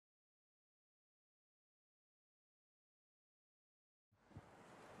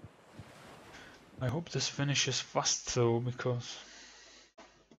I hope this finishes fast though, because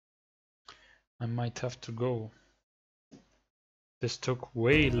I might have to go. This took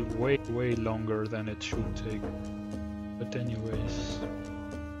way longer than it should take. But anyways.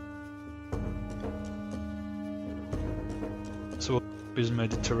 So is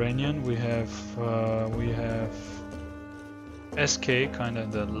Mediterranean. We have SK kind of in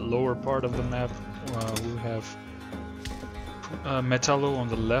the lower part of the map. We have Metallo on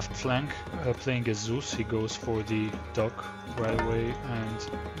the left flank playing as Zeus. He goes for the dock right away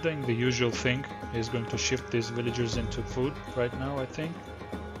and doing the usual thing. He's going to shift these villagers into food right now, I think.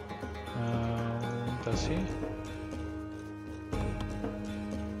 Does he?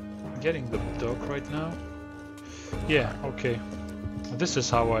 Getting the dock right now. Yeah, okay. This is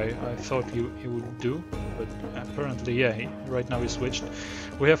how I thought he would do, but apparently, yeah, right now he switched.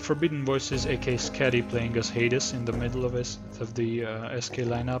 We have Forbidden Voices, aka Scatty, playing as Hades in the middle of the SK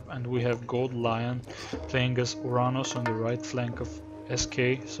lineup, and we have Gold Lion playing as Uranus on the right flank of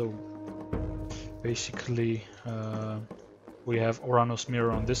SK. So basically, we have Uranus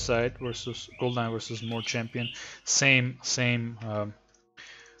Mirror on this side versus Gold Lion versus More Champion.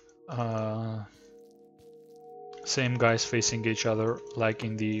 Same guys facing each other like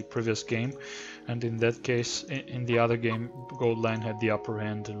in the previous game, and in that case, in the other game, Gold Line had the upper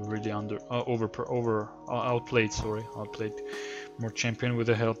hand and really outplayed More Champion with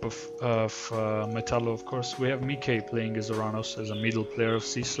the help of Metallo, of course. We have Mike playing as Uranus as a middle player of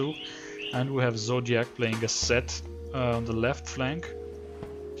Sisu, and we have Zodiac playing as Set on the left flank.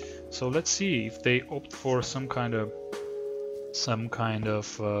 So let's see if they opt for some kind of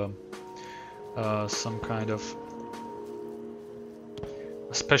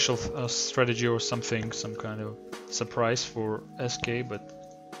a special strategy or something, some kind of surprise for SK, but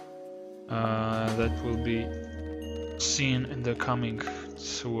that will be seen in the coming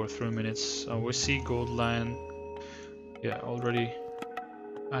 2 or 3 minutes. We see Gold Lion, yeah, already.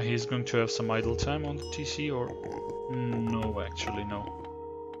 He's going to have some idle time on the TC, or no, actually no.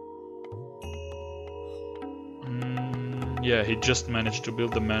 Yeah, he just managed to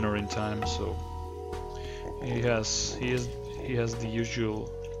build the manor in time, so he has the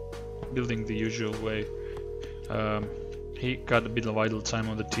usual, building the usual way. He got a bit of idle time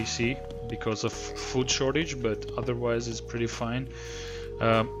on the TC because of food shortage, but otherwise it's pretty fine.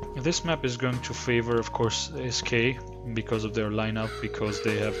 This map is going to favor, of course, SK because of their lineup, because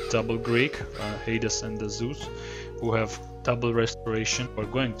they have double Greek, Hades and the Zeus, who have double restoration, or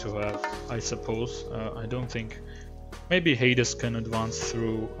going to have, I suppose. I don't think, maybe Hades can advance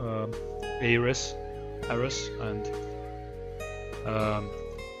through Ares, and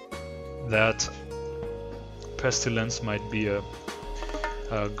that Pestilence might be a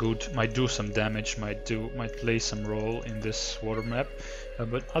good, might do some damage, might play some role in this water map,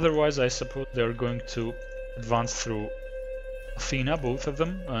 but otherwise I suppose they're going to advance through Athena, both of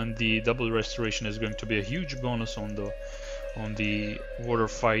them, and the double restoration is going to be a huge bonus on the water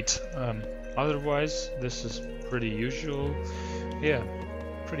fight. Otherwise this is pretty usual. Yeah,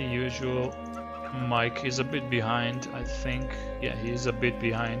 pretty usual. Mike is a bit behind, I think. Yeah, he is a bit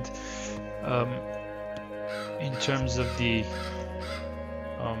behind in terms of the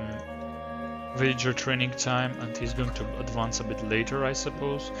villager training time, and he's going to advance a bit later, I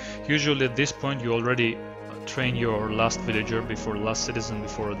suppose. Usually at this point you already train your last villager before last citizen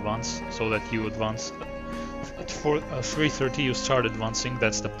before advance, so that you advance at 3:30 you start advancing.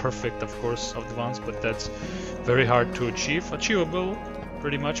 That's the perfect, of course, advance, but that's very hard to achieve. Achievable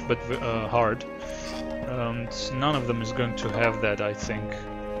pretty much, but hard. None of them is going to have that, I think.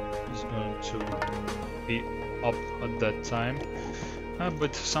 Is going to be up at that time.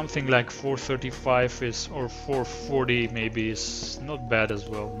 But something like 4:35 is, or 4:40 maybe, is not bad as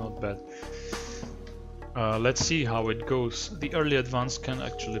well, not bad. Let's see how it goes. The early advance can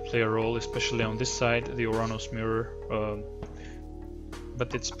actually play a role, especially on this side, the Uranus mirror.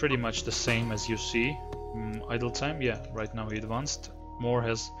 But it's pretty much the same as you see. Idle time, yeah, right now he advanced. Moore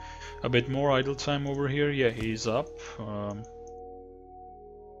has a bit more idle time over here. Yeah, he's up.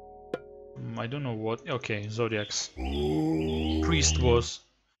 I don't know what. Okay, Zodiac's priest was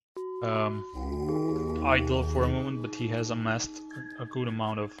idle for a moment, but he has amassed a good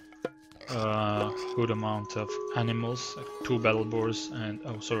amount of animals, 2 battle boars and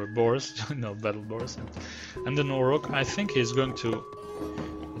boars, no, battle boars, and an Orok. I think he's going to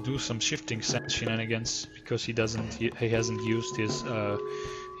do some shifting shenanigans because he hasn't used his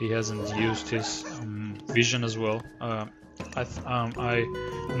vision as well.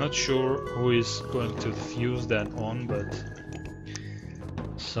 I'm not sure who is going to use that on, but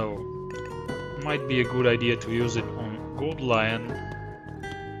so might be a good idea to use it on Gold Lion,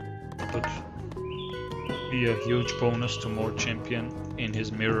 but be a huge bonus to more champion in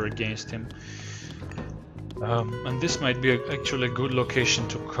his mirror against him. And this might be actually a good location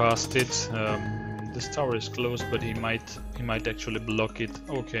to cast it. This tower is close, but he might actually block it.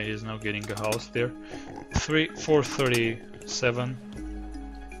 Okay, he's now getting a house there. 437.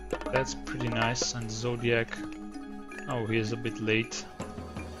 That's pretty nice. And Zodiac. Oh, he is a bit late.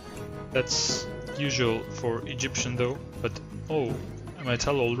 That's usual for Egyptian though. But oh,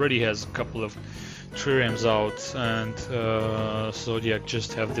 Metal already has a couple of triremes out, and Zodiac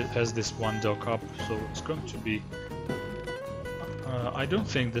just has this one dock up, so it's going to be. I don't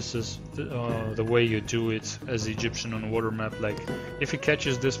think this is the way you do it as Egyptian on water map. Like, if he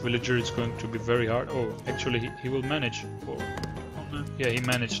catches this villager, it's going to be very hard. Oh, actually, he will manage. Oh, yeah, he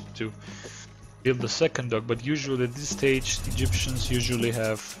managed to build the second dock, but usually at this stage, Egyptians usually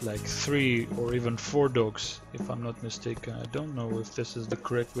have like 3 or even 4 docks, if I'm not mistaken. I don't know if this is the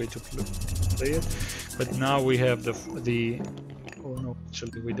correct way to play it, but now we have the. Oh no,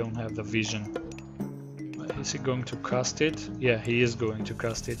 actually, we don't have the vision. Is he going to cast it? Yeah, he is going to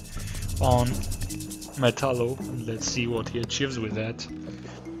cast it on Metallo. Let's see what he achieves with that.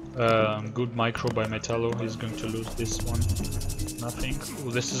 Good micro by Metallo. He's going to lose this one. Nothing.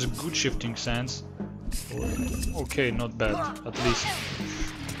 Oh, this is a good shifting sands. Okay, not bad. At least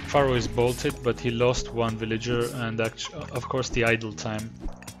Pharaoh is bolted, but he lost one villager, and of course the idle time.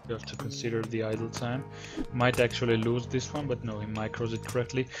 You have to consider the idle time. Might actually lose this one, but no, he micros it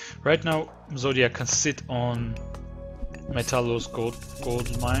correctly. Right now, Zodiac can sit on Metallo's gold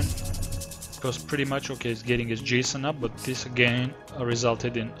mine, because pretty much okay, he's getting his Jason up, but this again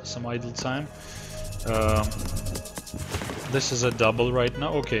resulted in some idle time. This is a double right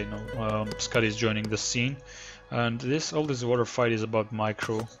now. Okay, no, Scott is joining the scene, and all this water fight is about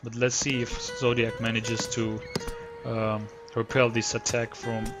micro. But let's see if Zodiac manages to repel this attack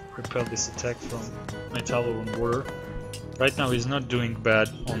from Metallo on water. Right now he's not doing bad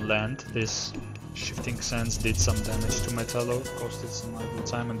on land. This shifting sands did some damage to Metallo, costed some idle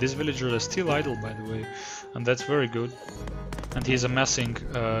time, and this villager is still idle, by the way, and that's very good. And he's amassing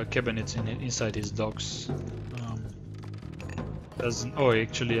cabinets inside his docks. Oh, he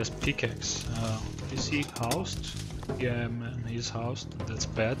actually has pickaxe. Is he housed? Yeah, man, he's housed. That's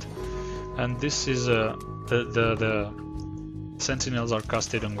bad. And this is the sentinels are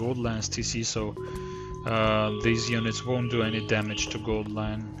casted on gold lands TC, so these units won't do any damage to gold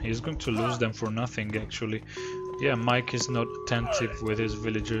line. He's going to lose them for nothing, actually. Yeah, Mike is not attentive with his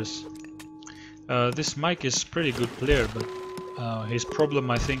villagers. This Mike is pretty good player, but his problem,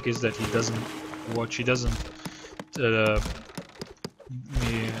 I think, is that he doesn't watch. He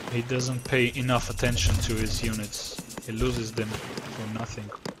doesn't pay enough attention to his units. He loses them for nothing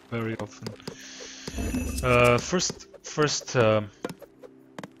very often. First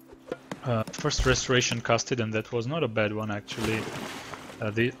restoration casted, and that was not a bad one actually.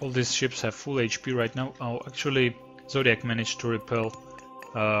 All these ships have full HP right now. Oh, actually, Zodiac managed to repel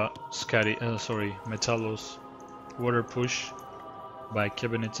Metallo's water push by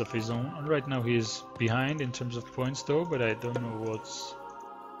cabinets of his own, and right now he is behind in terms of points though, but I don't know what's.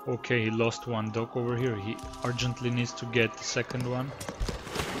 Okay, he lost one dock over here. He urgently needs to get the second one.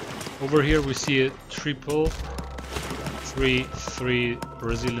 Over here we see a triple. Three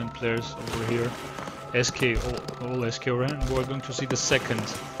Brazilian players over here. SK, all SK around. We're going to see the second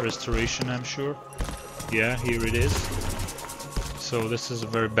restoration, I'm sure. Yeah, here it is. So this is a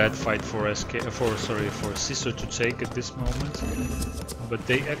very bad fight for Sisu to take at this moment. But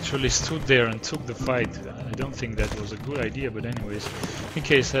they actually stood there and took the fight. I don't think that was a good idea, but anyways,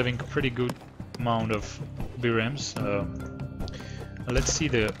 PK is having a pretty good amount of BRMs. Let's see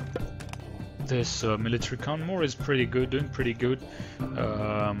this military count. More is pretty good, doing pretty good.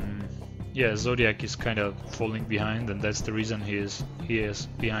 Yeah, Zodiac is kind of falling behind, and that's the reason he is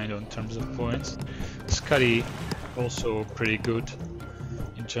behind on terms of points. Scotty also pretty good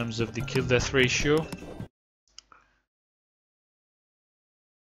in terms of the kill death ratio.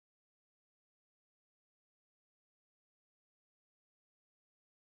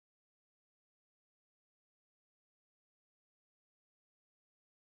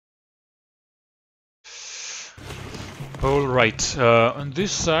 Alright, on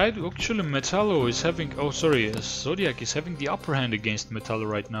this side, actually Metallo is having, Zodiac is having the upper hand against Metallo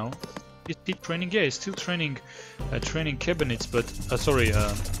right now. Is he training? Yeah, he's still training cabinets, but,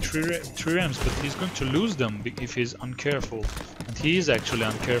 triremes, but he's going to lose them if he's uncareful. And he is actually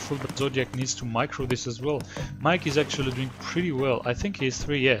uncareful, but Zodiac needs to micro this as well. Mike is actually doing pretty well. I think he's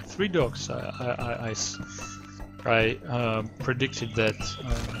 3 dogs. I predicted that,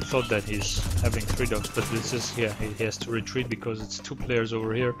 I thought that he's having 3 dogs, but this is, yeah, he has to retreat because it's 2 players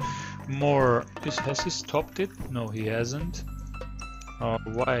over here. More has he stopped it? No, he hasn't.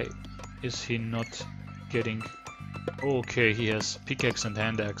 Why is he not getting? Okay, he has pickaxe and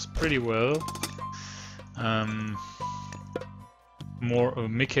hand axe pretty well. More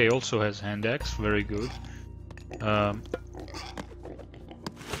Mickey also has hand axe, very good. I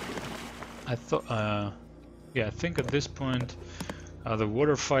thought, yeah, I think at this point the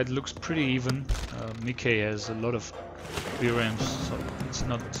water fight looks pretty even. Mickey has a lot of BRMs, so it's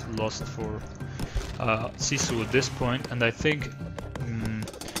not lost for Sisu at this point, and I think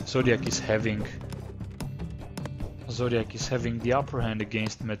Zodiac is having the upper hand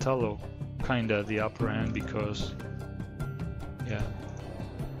against Metallo, kinda the upper hand, because yeah,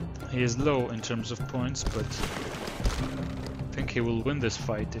 he is low in terms of points, but I think he will win this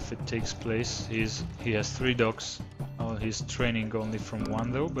fight if it takes place. He has 3 dogs. Oh, he's training only from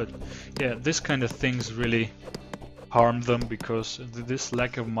 1 though, but yeah, this kind of things really harm them because this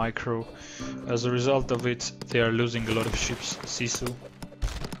lack of micro. As a result of it, they are losing a lot of ships, Sisu.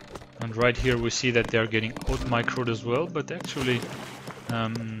 And right here we see that they are getting out-microed as well, but actually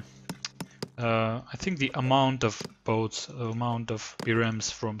I think the amount of boats, amount of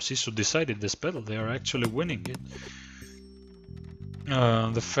BRMs from Sisu decided this battle. They are actually winning it.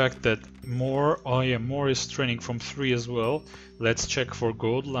 The fact that Moore is training from 3 as well. Let's check for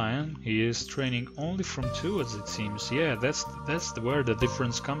Gold Lion. He is training only from 2 as it seems. Yeah, that's where the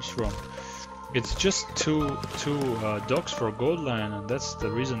difference comes from. It's just two dogs for Gold Lion, and that's the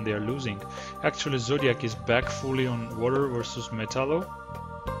reason they are losing. Actually, Zodiac is back fully on water versus Metallo.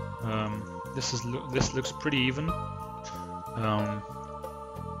 This looks pretty even.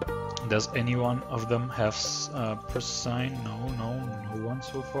 Does any one of them have press sign? No one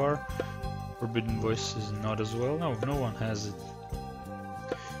so far. Forbidden Voice is not as well. No one has it.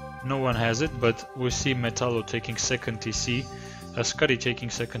 No one has it, but we see Metallo taking second TC, Scuddy taking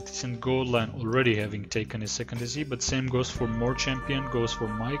second TC, and Goldline already having taken his second TC, but same goes for More Champion, goes for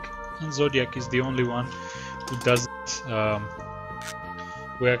Mike, and Zodiac is the only one who doesn't,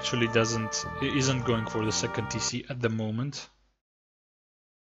 who actually isn't going for the second TC at the moment.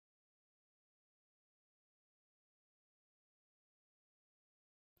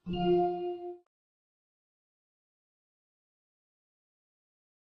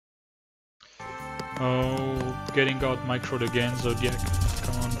 Oh, getting out microed again, Zodiac.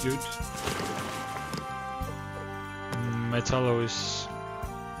 Come on, dude. Metallo is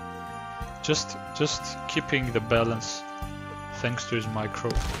just keeping the balance thanks to his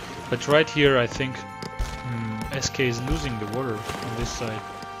micro. But right here, I think SK is losing the water on this side.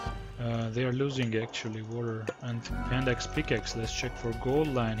 They are losing actually water. And Pandax Pickaxe, let's check for Gold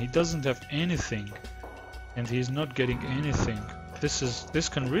Line. He doesn't have anything, and he's not getting anything. This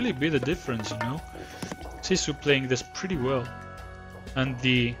can really be the difference, you know. Sisu playing this pretty well, and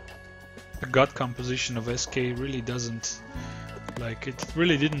the gut composition of SK really doesn't, like, it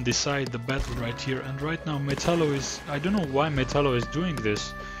really didn't decide the battle right here. And right now Metallo is, I don't know why Metallo is doing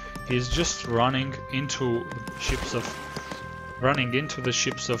this. He's just running into the ships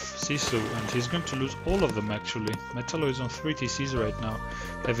of Sisu, and he's going to lose all of them actually. Metallo is on 3 TCs right now,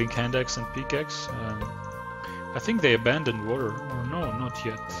 having hand axe and pickaxe. I think they abandoned water, or no, not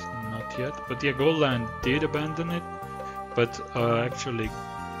yet. But yeah, Goldland did abandon it, but actually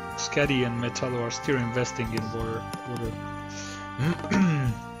Scuddy and Metallo are still investing in water.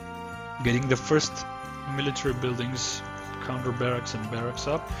 Getting the first military buildings, counter barracks and barracks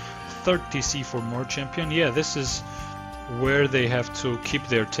up. 3rd TC for More Champion. Yeah, this is where they have to keep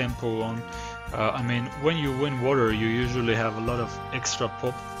their tempo on. I mean, when you win water, you usually have a lot of extra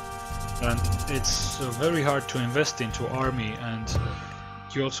pop, and it's very hard to invest into army, and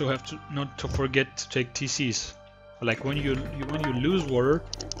you also have to not to forget to take TCs. Like when you lose water,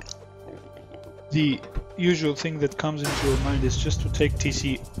 the usual thing that comes into your mind is just to take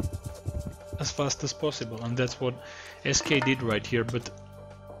TC as fast as possible, and that's what SK did right here. But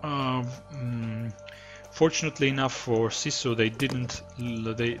fortunately enough for Sisu, they didn't.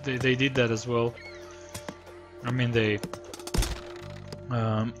 They did that as well. I mean, they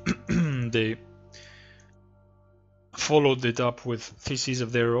followed it up with TCs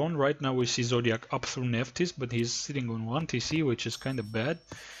of their own. Right now we see Zodiac up through Neftis, but he's sitting on 1 TC, which is kind of bad.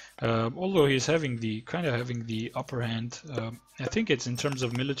 Although he's having the upper hand. I think it's in terms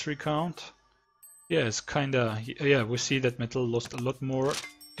of military count. Yeah, it's yeah. We see that Metal lost a lot more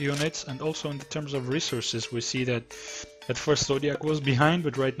units, and also in terms of resources, we see that at first Zodiac was behind,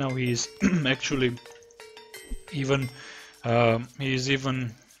 but right now he's actually even.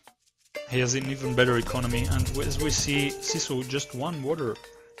 He has an even better economy, and as we see, Sisu just 1 water.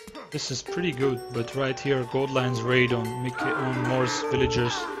 This is pretty good, but right here, Gold Line's raid on Moore's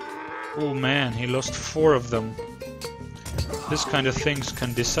villagers Oh man, he lost 4 of them. This kind of things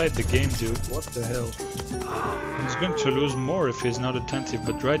can decide the game, dude. What the hell? He's going to lose more if he's not attentive,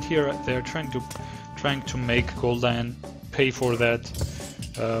 but right here they're trying to make Gold Lion pay for that.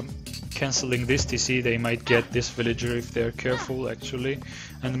 Cancelling this TC, they might get this villager if they're careful, actually.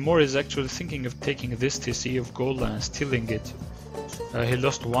 And Moore is actually thinking of taking this TC of Gold Lion, stealing it. He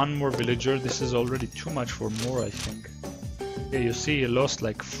lost 1 more villager. This is already too much for Moore, I think. Yeah, you see he lost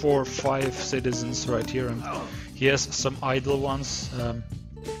like 4 or 5 citizens right here, and he has some idle ones.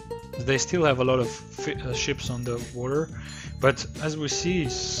 They still have a lot of ships on the water, but as we see,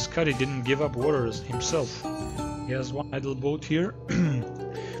 Scotty didn't give up water himself. He has 1 idle boat here.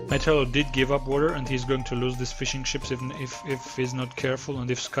 Metallo did give up water, and he's going to lose these fishing ships if he's not careful and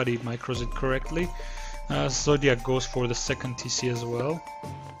if Scotty micros it correctly. Zodiac goes for the second TC as well.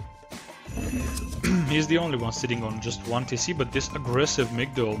 He's the only one sitting on just 1 TC, but this aggressive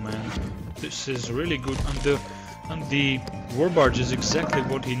Migdol, man, this is really good. And the war barge is exactly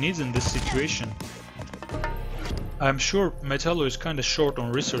what he needs in this situation. I'm sure Metallo is kind of short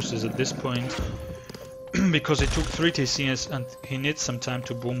on resources at this point because he took 3 TCs and he needs some time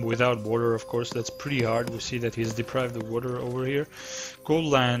to boom without water. Of course, that's pretty hard. We see that he's deprived of water over here. Gold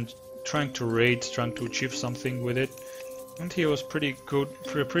Lion trying to raid, trying to achieve something with it. And he was pretty good,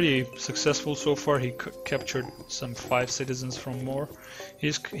 pretty successful so far. He captured some 5 citizens from Moore.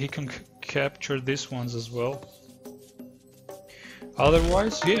 He can capture these ones as well.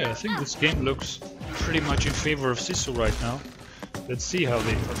 Otherwise, yeah, I think this game looks pretty much in favor of Sisu right now. Let's see how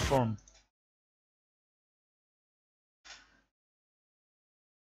they perform.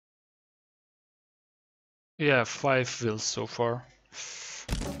 Yeah, 5 vills so far.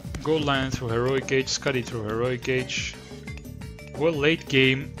 Gold Lion through Heroic Age, Scotty through Heroic Age. Well, late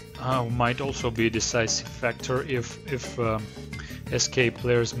game might also be a decisive factor if SK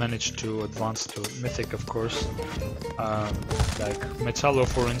players manage to advance to Mythic, of course. Like Metallo,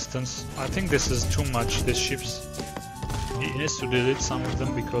 for instance. I think this is too much, these ships. He needs to delete some of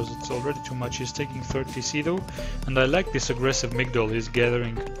them because it's already too much. He's taking 3rd TC though, and I like this aggressive Migdol. He's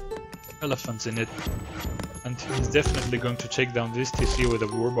gathering elephants in it, and he's definitely going to take down this TC with the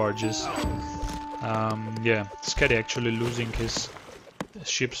war barges. Yeah, Skadi actually losing his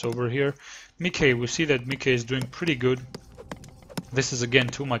ships over here. Mickey, we see that Mickey is doing pretty good. This is again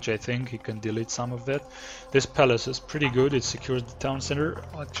too much, I think. He can delete some of that. This palace is pretty good. It secures the town center.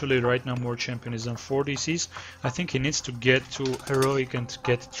 Actually, right now, Moore Champion is on 4 DCs. I think he needs to get to Heroic and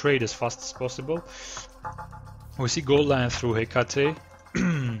get trade as fast as possible. We see Gold Lion through Hecate.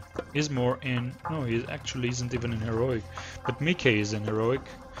 Is more in... No, he actually isn't even in Heroic. But Mickey is in Heroic.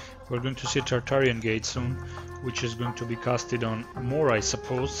 We're going to see Tartarian Gate soon, which is going to be casted on Moore, I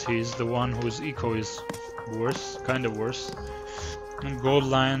suppose. He's the one whose eco is worse, kind of worse. And Gold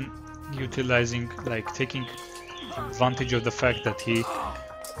Lion utilizing, like, taking advantage of the fact that he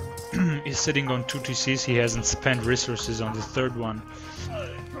is sitting on 2 TCs. He hasn't spent resources on the 3rd one.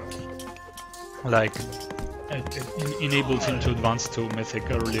 Like, it enabled him to advance to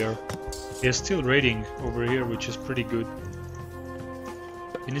Mythic earlier. He is still raiding over here, which is pretty good.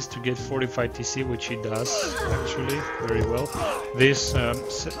 He needs to get 45 TC, which he does, actually, very well. This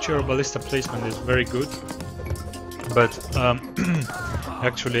Chero Ballista placement is very good, but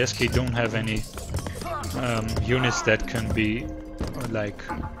actually SK don't have any units that can be, like,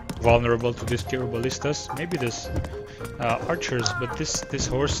 vulnerable to these Chero Ballistas. Maybe this archers, but these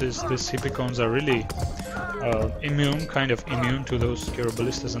horses, these hippicons are really immune, kind of immune to those Chero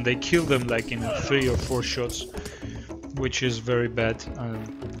Ballistas, and they kill them like in 3 or 4 shots, which is very bad.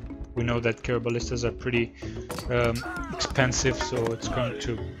 We know that Chero Ballistas are pretty expensive, so it's going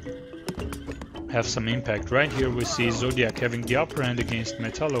to have some impact. Right here we see Zodiac having the upper hand against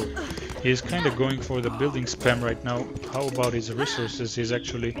Metallo. He is kind of going for the building spam right now. How about his resources? He's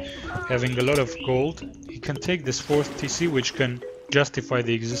actually having a lot of gold. He can take this 4th TC, which can justify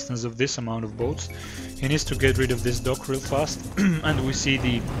the existence of this amount of boats. He needs to get rid of this dock real fast. And we see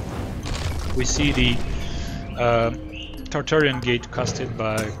the Tartarian Gate casted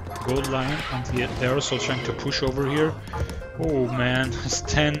by Gold Lion, and they're also trying to push over here. Oh man, it's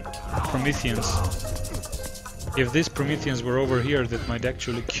 10 Prometheans. If these Prometheans were over here, that might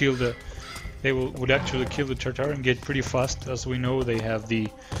actually kill the... They would actually kill the Tartarian Gate pretty fast. As we know, they have the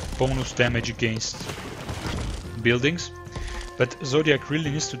bonus damage against buildings. But Zodiac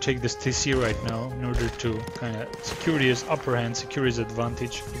really needs to take this TC right now in order to kind of secure his upper hand, secure his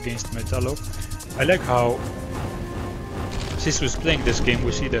advantage against Metallo. I like how Sisu is playing this game.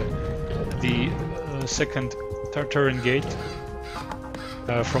 We see the second Tartarian Gate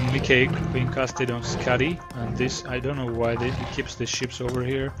from Mickey being casted on Scotty, and this, I don't know why he keeps the ships over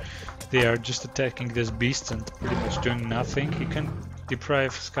here. They are just attacking this beast and pretty much doing nothing. He can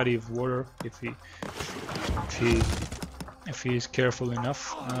deprive Scotty of water if he is careful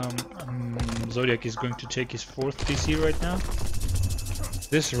enough. Zodiac is going to take his 4th TC right now.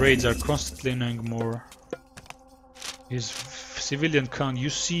 These raids are constantly annoying more. His civilian count, you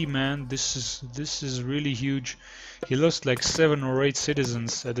see, man, this is really huge. He lost like 7 or 8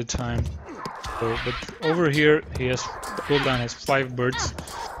 citizens at a time. So, but over here he has Goldline has 5 birds.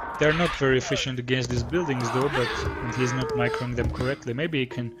 They're not very efficient against these buildings though, but he's not microing them correctly. Maybe he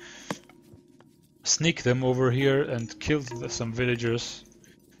can sneak them over here and kill some villagers.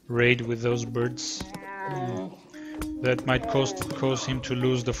 Raid with those birds. That might cause him to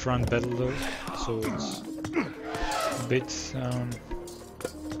lose the front battle though. So it's a bit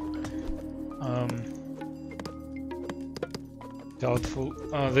doubtful.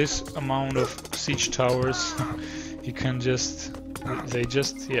 This amount of siege towers, you can just,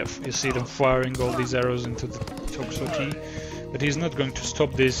 yeah, you see them firing all these arrows into the AoT. But he's not going to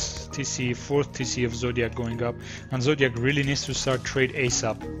stop this TC, 4th TC of Zodiac going up, and Zodiac really needs to start trade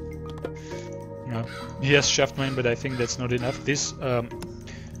ASAP. He has Shaftmine, but I think that's not enough. This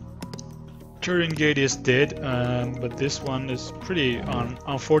Turing Gate is dead, but this one is pretty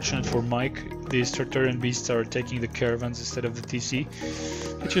unfortunate for Mike. These Tartarian beasts are taking the caravans instead of the TC,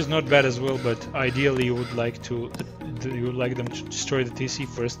 which is not bad as well. But ideally, you would like them to destroy the TC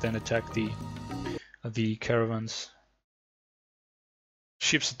first, then attack the caravans.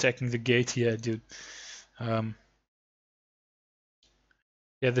 Ships attacking the gate, yeah, dude. Yeah,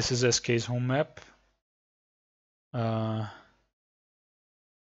 this is SK's home map. Yeah,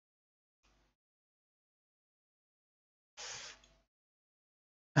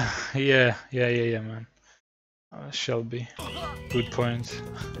 man. Shelby. Good point.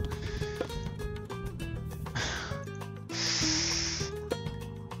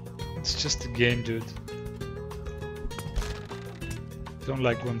 It's just a game, dude. Don't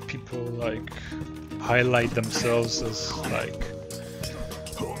like when people like highlight themselves as like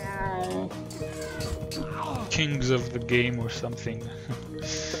kings of the game or something.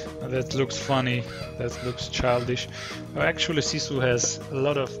 That looks funny, that looks childish. Actually, Sisu has a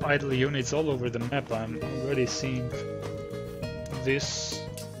lot of idle units all over the map. I'm already seeing this.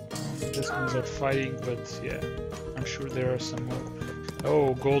 This one's not fighting, but yeah, I'm sure there are some more.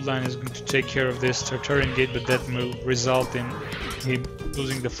 Oh, Goldline is going to take care of this Tartarian gate, but that will result in him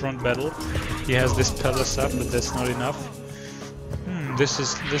losing the front battle. He has this palace up, but that's not enough. This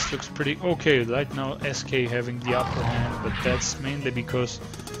looks pretty okay. Right now SK having the upper hand, but that's mainly because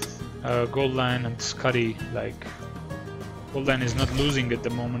Goldline and Scotty, like Goldline is not losing at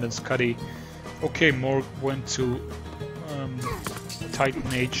the moment, and Scotty, okay, more went to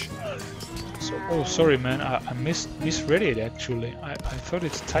Titan Age. So, oh, sorry, man, I misread it actually. I thought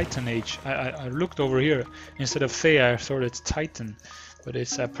it's Titan Age. I looked over here instead of Thea. I thought it's Titan, but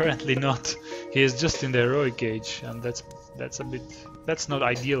it's apparently not. He is just in the heroic age, and that's not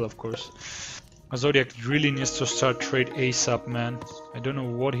ideal, of course. Zodiac really needs to start trade ASAP, man. I don't know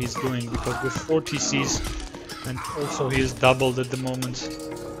what he's doing, because with 4 TCs and also he is doubled at the moment.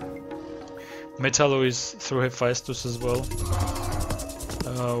 Metallo is through Hephaestus as well.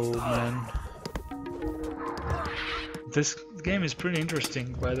 Oh man. This game is pretty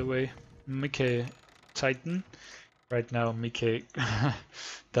interesting, by the way. Mickey Titan. Right now Mickey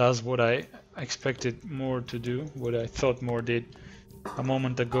does what I expected more to do, what I thought more did a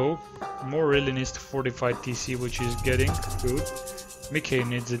moment ago. More really needs to fortify TC, which he's getting. Good. Mickey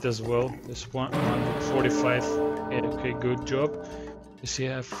needs it as well. This 145. Yeah, okay, good job. Does he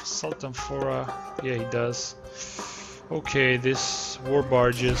have Sultan Fora? Yeah, he does. Okay, this war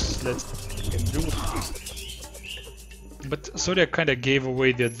barges, let's do it. But Zodiac kinda gave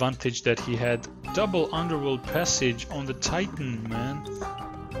away the advantage that he had double underworld passage on the Titan, man.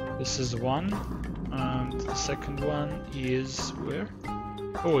 This is one, and the second one is where?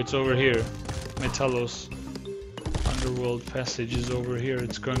 Oh, it's over here. Metallo's underworld passage is over here.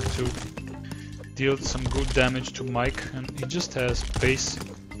 It's going to deal some good damage to Mike, and he just has base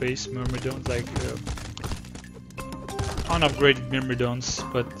Myrmidons, like unupgraded Myrmidons.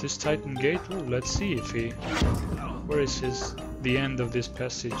 But this Titan gate, oh, let's see if he. Where is the end of this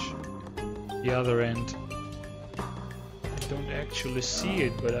passage? The other end. I don't actually see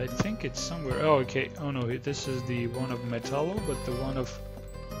it, but I think it's somewhere. Oh, okay. Oh no, this is the one of Metallo, but the one of...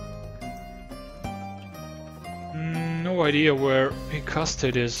 no idea where he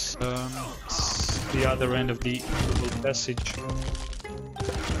casted is. The other end of the passage.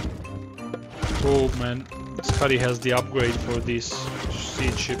 Oh man, Scotty has the upgrade for this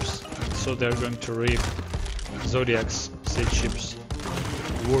siege ships, so they're going to raid Zodiac's siege ships,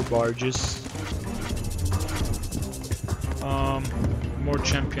 war barges. More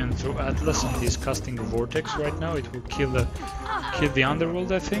champion through Atlas, and he's casting a vortex right now. It will kill the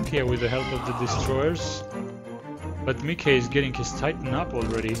underworld, I think, yeah, with the help of the destroyers. But Mickey is getting his Titan up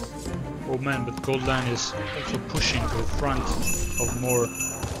already. Oh man, but Goldline is also pushing to the front of more.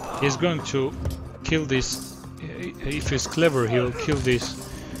 He's going to kill this. If he's clever, he'll kill this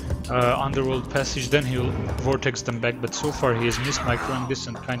underworld passage, then he'll vortex them back. But so far he is mismicroing this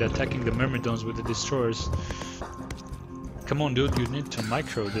and kind of attacking the Myrmidons with the destroyers. Come on, dude, you need to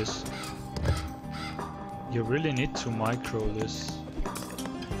micro this. You really need to micro this.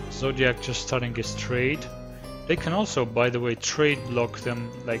 Zodiac just starting his trade. They can also, by the way, trade block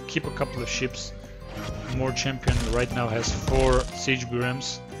them, like keep a couple of ships. More champion right now has 4 siege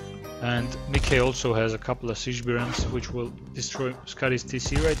birems, and Mickey also has a couple of siege birems, which will destroy Scotty's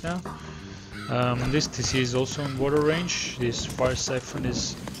TC right now. This TC is also in water range. This fire siphon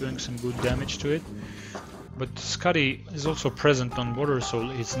is doing some good damage to it. But Scotty is also present on water, so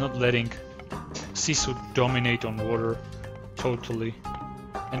it's not letting Sisu dominate on water totally.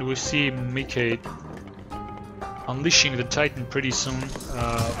 And we see Mickey unleashing the Titan pretty soon.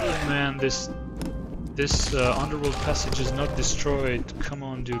 Man, this underworld passage is not destroyed. Come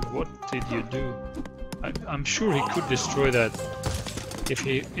on, dude, what did you do? I'm sure he could destroy that if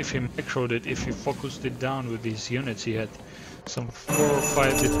he microed it, if he focused it down with these units. He had some 4 or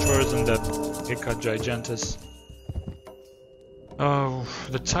 5 destroyers on that Heka Gigantus. Oh,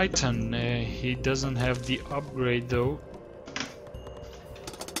 the Titan, he doesn't have the upgrade though.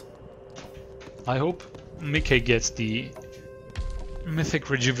 I hope Mickey gets the Mythic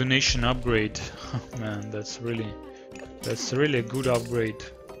Rejuvenation upgrade. Man, that's really a good upgrade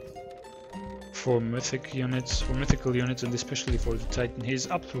for mythic units, for mythical units, and especially for the Titan. He's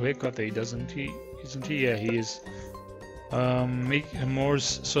up to Hecate, doesn't he? Isn't he? Yeah, he is.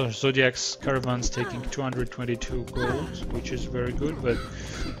 Zodiac's caravans taking 222 gold, which is very good, but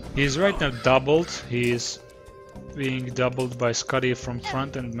he's right now doubled. He is being doubled by Scotty from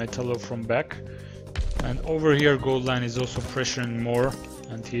front and Metallo from back. And over here Goldline is also pressuring more,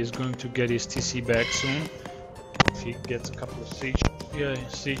 and he is going to get his TC back soon. If he gets a couple of siege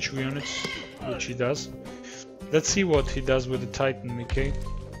units, which he does. Let's see what he does with the Titan, Mickey.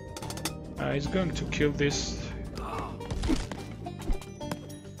 He's going to kill this.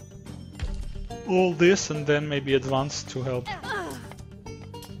 All this, and then maybe advance to help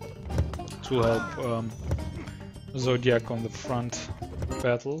Zodiac on the front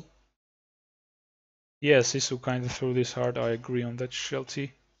battle. Yeah, Sisu kind of threw this hard, I agree on that,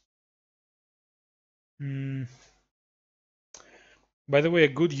 Shelty. By the way, a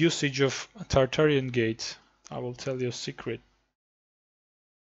good usage of Tartarian Gate. I will tell you a secret.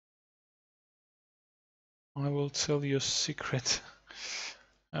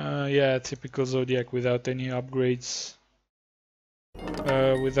 Yeah, typical Zodiac without any upgrades,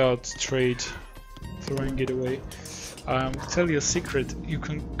 without trade, throwing it away. Tell you a secret, you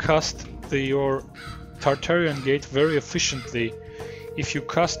can cast your Tartarian Gate very efficiently. If you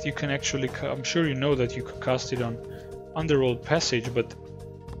cast, you can actually, I'm sure you know that you can cast it on Underworld Passage, but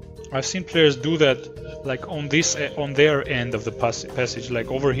I've seen players do that like on their end of the passage, like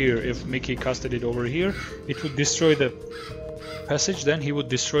over here. If Mickey casted it over here, it would destroy the passage, then he would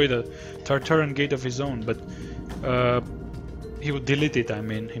destroy the Tartarian Gate of his own, but he would delete it, I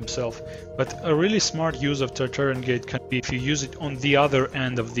mean, himself. But a really smart use of Tartarian Gate can be if you use it on the other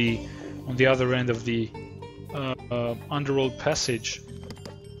end of the Underworld Passage.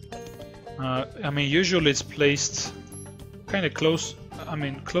 I mean, usually it's placed kind of close,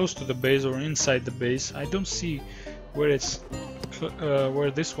 close to the base or inside the base. I don't see where it's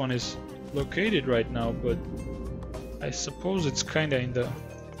where this one is located right now, but I suppose it's kind of in the...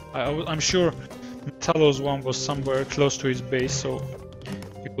 I'm sure Metallo's one was somewhere close to his base, so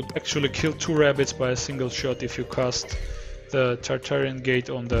you could actually kill 2 rabbits by a single shot if you cast the Tartarian Gate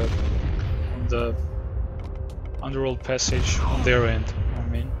on the Underworld Passage on their end. I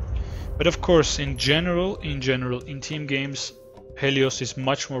mean, but of course, in general, in team games, Helios is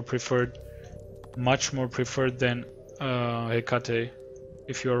much more preferred than Hecate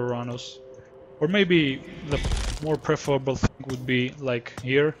if you're Uranus. Or maybe the more preferable thing would be like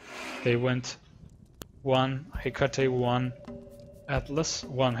here, they went 1 Hecate, 1 Atlas,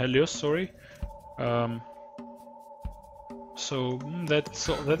 1 Helios, sorry. So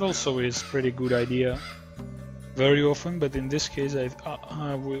that also is pretty good idea very often, but in this case,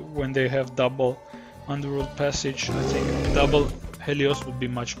 when they have double Underworld Passage, I think double Helios would be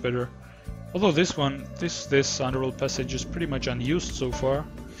much better Although this underworld passage is pretty much unused so far.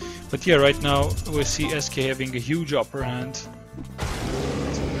 But yeah, right now we see SK having a huge upper hand.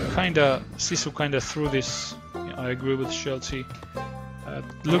 Sisu kinda threw this. Yeah, I agree with Chelsea.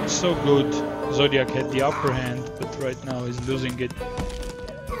 Looked so good. Zodiac had the upper hand, but right now he's losing it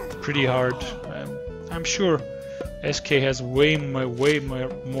pretty hard. I'm sure SK has way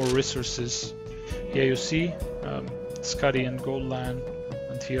more resources. Yeah, you see, Scotty and Gold Lion,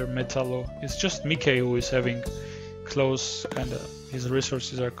 and here Metallo. It's just Mickey who is having close, his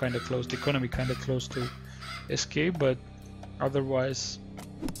resources are kinda close, the economy kinda close to SK, but otherwise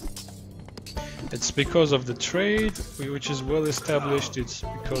it's because of the trade, which is well established. It's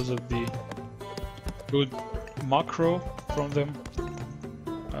because of the good macro from them.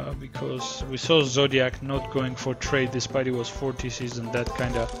 Because we saw Zodiac not going for trade despite it was 40 season. He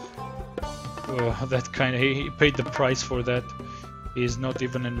paid the price for that. He's not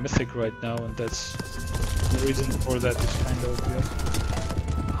even in Mythic right now, and that's the reason for that is kind of obvious.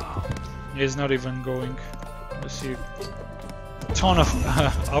 He's not even going. You see a ton of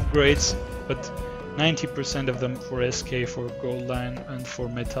upgrades, but 90% of them for SK, for Gold Line, and for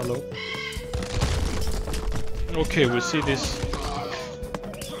Metallo. Okay, we see this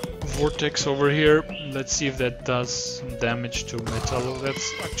vortex over here. Let's see if that does some damage to Metallo.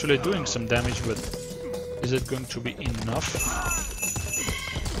 That's actually doing some damage, but is it going to be enough?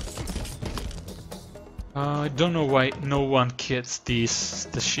 I don't know why no one gets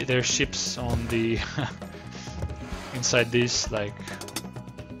their ships on the inside these like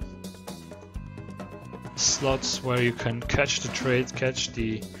slots where you can catch the trade, catch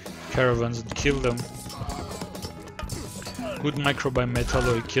the caravans and kill them. Good micro by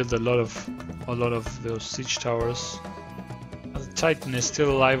Metallo. He killed a lot of those siege towers. The Titan is still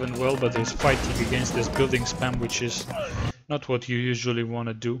alive and well, but he's fighting against this building spam, which is not what you usually want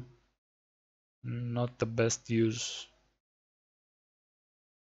to do. Not the best use.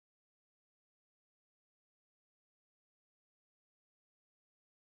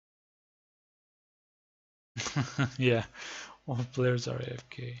 Yeah, all players are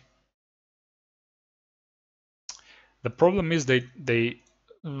AFK. The problem is they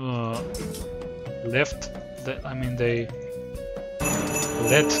left. They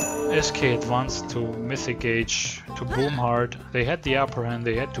let SK advance to Mythic Age to boom hard. They had the upper hand.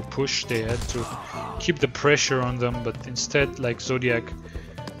 They had to push. They had to keep the pressure on them. But instead, like Zodiac,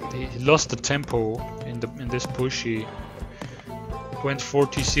 he lost the tempo in this push. He went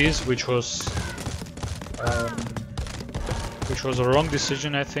 40 Cs, which was a wrong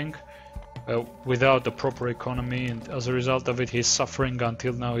decision, I think. Without the proper economy, and as a result of it he's suffering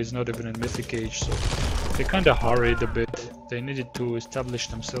until now. He's not even in Mythic Age, so they kinda hurried a bit. They needed to establish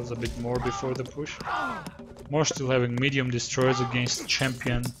themselves a bit more before the push. More still having medium destroyers against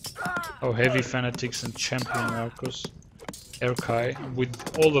champion, heavy fanatics and champion Arcos, Erkai, with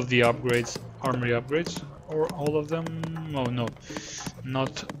all of the upgrades, armory upgrades, or all of them. Oh no,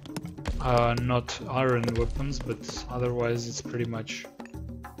 not iron weapons, but otherwise it's pretty much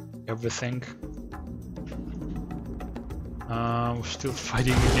everything. We're still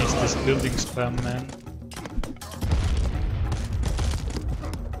fighting against this building spam, man.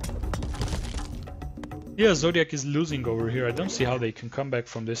 Yeah, Zodiac is losing over here. I don't see how they can come back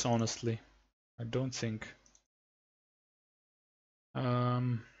from this, honestly. I don't think.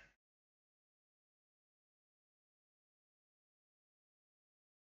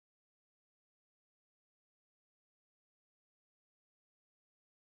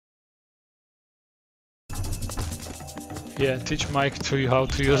 Yeah, teach Mike how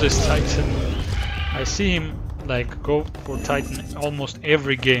to use his Titan. I see him like go for Titan almost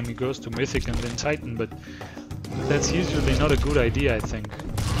every game. He goes to Mythic and then Titan, but that's usually not a good idea, I think.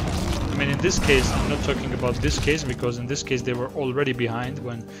 I mean, in this case, I'm not talking about this case, because in this case they were already behind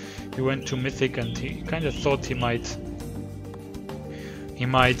when he went to Mythic, and he kind of thought he might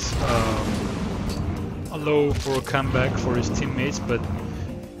allow for a comeback for his teammates, but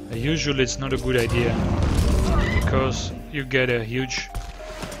usually it's not a good idea, because you get a huge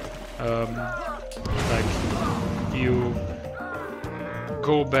like you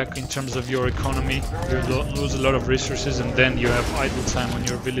go back in terms of your economy, you lose a lot of resources, and then you have idle time on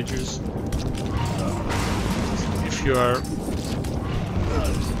your villagers. If you are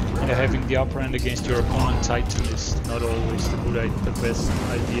having the upper hand against your opponent, Titan is not always the best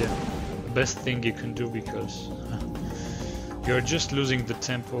idea, the best thing you can do, because you're just losing the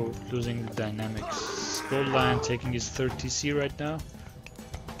tempo, losing the dynamics. Gold Lion taking his 3rd TC right now.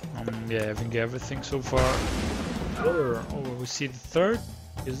 Yeah, having everything so far. Oh, we see the 3rd.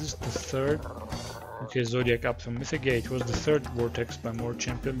 Is this the 3rd? Okay, Zodiac up to Mythic. Yeah, it was the third Vortex by more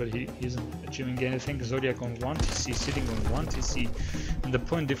champion, but he isn't achieving anything. Zodiac on 1 TC, sitting on 1 TC, and the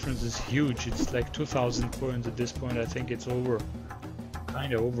point difference is huge. It's like 2,000 points at this point. I think it's over.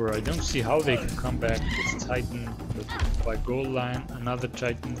 Kinda over. I don't see how they can come back. It's Titan by goal line, another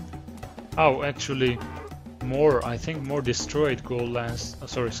Titan. Oh, actually, more. I think more destroyed goal lines.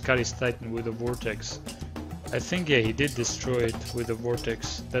 Sorry, Scotty's Titan with a Vortex. I think, yeah, he did destroy it with the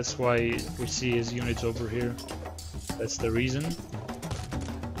Vortex. That's why we see his units over here. That's the reason.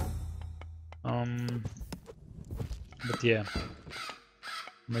 But yeah,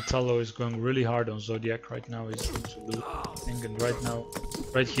 Metallo is going really hard on Zodiac right now. He's going to lose, I think, and right now,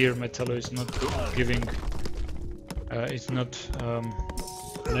 right here, Metallo is not giving, it's not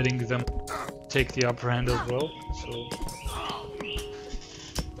letting them take the upper hand as well. So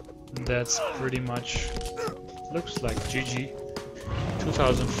that's pretty much. Looks like GG.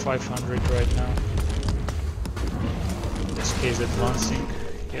 2,500 right now. SK is advancing.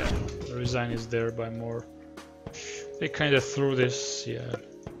 Yeah, Resign is there by more. They kind of threw this. Yeah,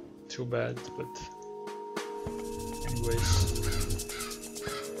 too bad, but anyways.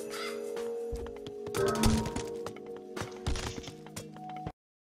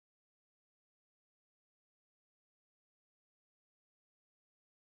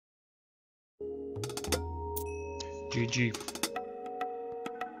 GG.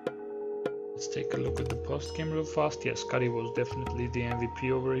 Let's take a look at the post game real fast. Yeah, Scotty was definitely the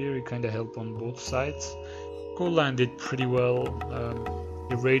MVP over here. He kind of helped on both sides. Goal line did pretty well.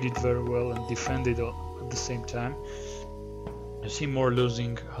 He raided very well and defended at the same time. I see more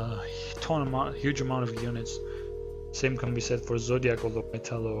losing huge amount of units. Same can be said for Zodiac, although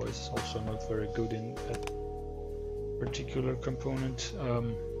Metallo is also not very good in that particular component.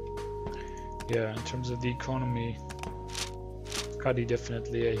 Yeah, in terms of the economy, Scotty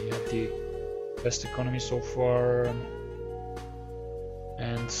definitely he had the best economy so far,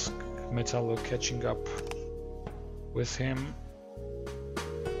 and Metallo catching up with him.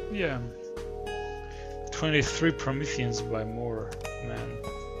 Yeah, 23 Prometheans by more, man.